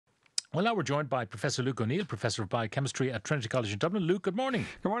Well, now we're joined by Professor Luke O'Neill, Professor of Biochemistry at Trinity College in Dublin. Luke, good morning.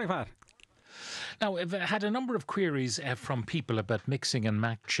 Good morning, Pat. Now, I've had a number of queries from people about mixing and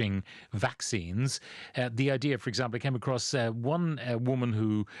matching vaccines. The idea, for example, I came across one woman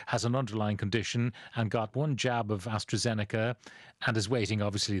who has an underlying condition and got one jab of AstraZeneca and is waiting,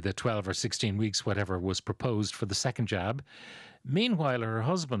 obviously, the 12 or 16 weeks, whatever was proposed for the second jab. Meanwhile, her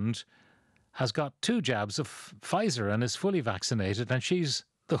husband has got two jabs of Pfizer and is fully vaccinated, and she's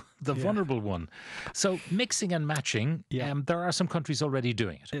the vulnerable one. So mixing and matching, there are some countries already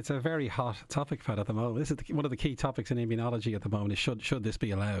doing it. It's a very hot topic, Pat, at the moment. This is one of the key topics in immunology at the moment is should this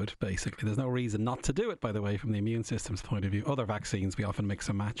be allowed, basically. There's no reason not to do it, by the way, from the immune system's point of view. Other vaccines, we often mix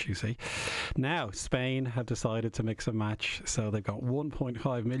and match, you see. Now, Spain have decided to mix and match, so they've got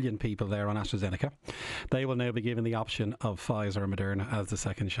 1.5 million people there on AstraZeneca. They will now be given the option of Pfizer and Moderna as the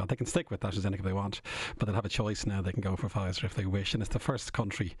second shot. They can stick with AstraZeneca if they want, but they'll have a choice now. They can go for Pfizer if they wish, and it's the first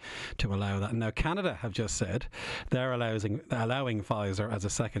country to allow that. And now Canada have just said they're allowing Pfizer as a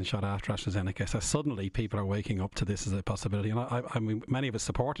second shot after AstraZeneca. So suddenly people are waking up to this as a possibility. And I mean, many of us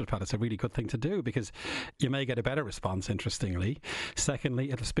support it, Pat. It's a really good thing to do because you may get a better response, interestingly. Secondly,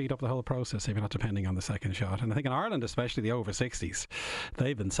 it'll speed up the whole process if you're not depending on the second shot. And I think in Ireland, especially the over 60s,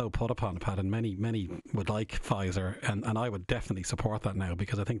 they've been so put upon, Pat, and many would like Pfizer. And I would definitely support that now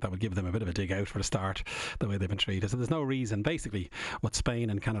because I think that would give them a bit of a dig out for the start, the way they've been treated. So there's no reason, basically, what Spain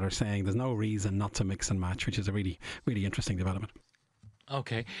and Canada are saying, there's no reason not to mix and match, which is a really, really interesting development.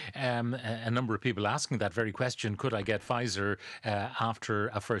 Okay. A number of people asking that very question, could I get Pfizer after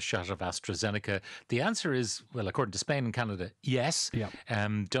a first shot of AstraZeneca? The answer is, well, according to Spain and Canada, yes. Yeah.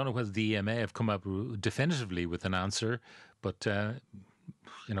 Don't know whether the EMA have come up definitively with an answer, but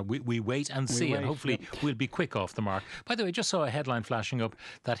we wait and see, and hopefully we'll be quick off the mark. By the way, I just saw a headline flashing up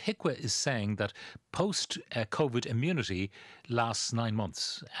that HIQA is saying that post-COVID immunity lasts 9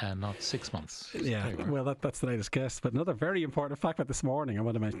 months and not 6 months. Yeah, well, that's the latest guess. But another very important fact about this morning, I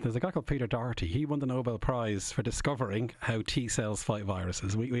want to mention, there's a guy called Peter Doherty. He won the Nobel Prize for discovering how T cells fight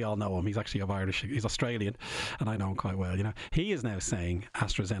viruses. We all know him. He's actually he's Australian, and I know him quite well. He is now saying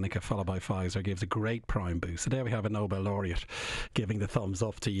AstraZeneca followed by Pfizer gives a great prime boost. So there we have a Nobel laureate giving the thumbs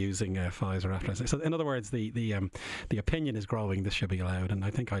up to using Pfizer after. So in other words, the opinion is growing. This should be allowed, and I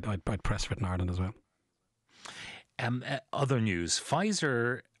think I'd press for it in Ireland as well. Other news: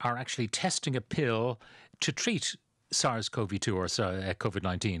 Pfizer are actually testing a pill to treat SARS-CoV-2 or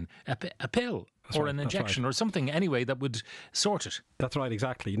COVID-19. A pill. Or an injection or something anyway that would sort it. That's right,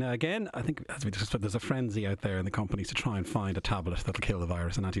 exactly. Now again, I think as we discussed, there's a frenzy out there in the companies to try and find a tablet that'll kill the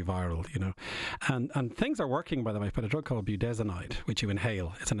virus, an antiviral, and things are working, by the way, for a drug called budesonide, which you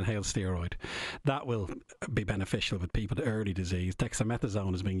inhale. It's an inhaled steroid that will be beneficial with people with early disease.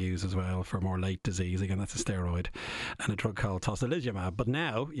 Dexamethasone is being used as well for more late disease. Again, that's a steroid, and a drug called tocilizumab. But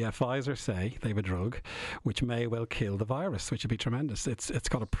now, Pfizer say they have a drug which may well kill the virus, which would be tremendous. It's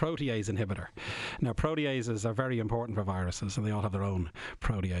called a protease inhibitor. Now, proteases are very important for viruses, and they all have their own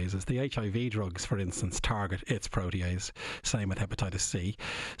proteases. The HIV drugs, for instance, target its protease. Same with hepatitis C.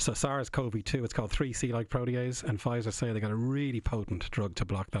 So SARS-CoV-2, it's called 3C-like protease, and Pfizer say they got a really potent drug to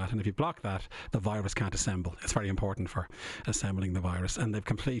block that. And if you block that, the virus can't assemble. It's very important for assembling the virus. And they've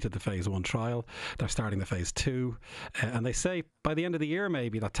completed the phase 1 trial. They're starting the phase 2. And they say by the end of the year,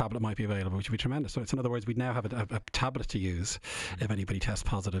 maybe that tablet might be available, which would be tremendous. So it's, in other words, we'd now have a tablet to use. If anybody tests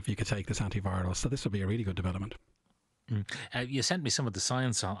positive, you could take this antiviral. So this would be a really good development. You sent me some of the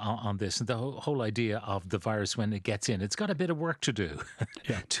science on this, and the whole idea of the virus when it gets in. It's got a bit of work to do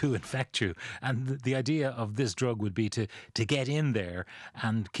to infect you. And the idea of this drug would be to get in there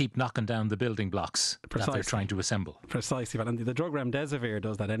and keep knocking down the building blocks that they're trying to assemble. Precisely. And the drug remdesivir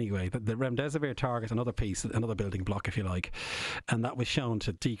does that anyway. The remdesivir targets another building block, if you like. And that was shown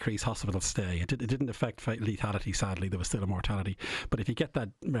to decrease hospital stay. It didn't affect lethality, sadly. There was still a mortality. But if you get that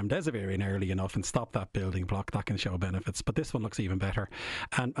remdesivir in early enough and stop that building block, that can show benefits. But this one looks even better.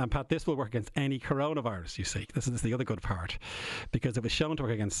 And Pat, this will work against any coronavirus, you see. This is the other good part. Because it was shown to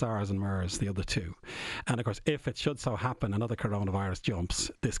work against SARS and MERS, the other two. And of course, if it should so happen another coronavirus jumps,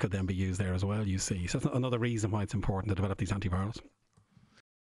 this could then be used there as well, you see. So that's another reason why it's important to develop these antivirals.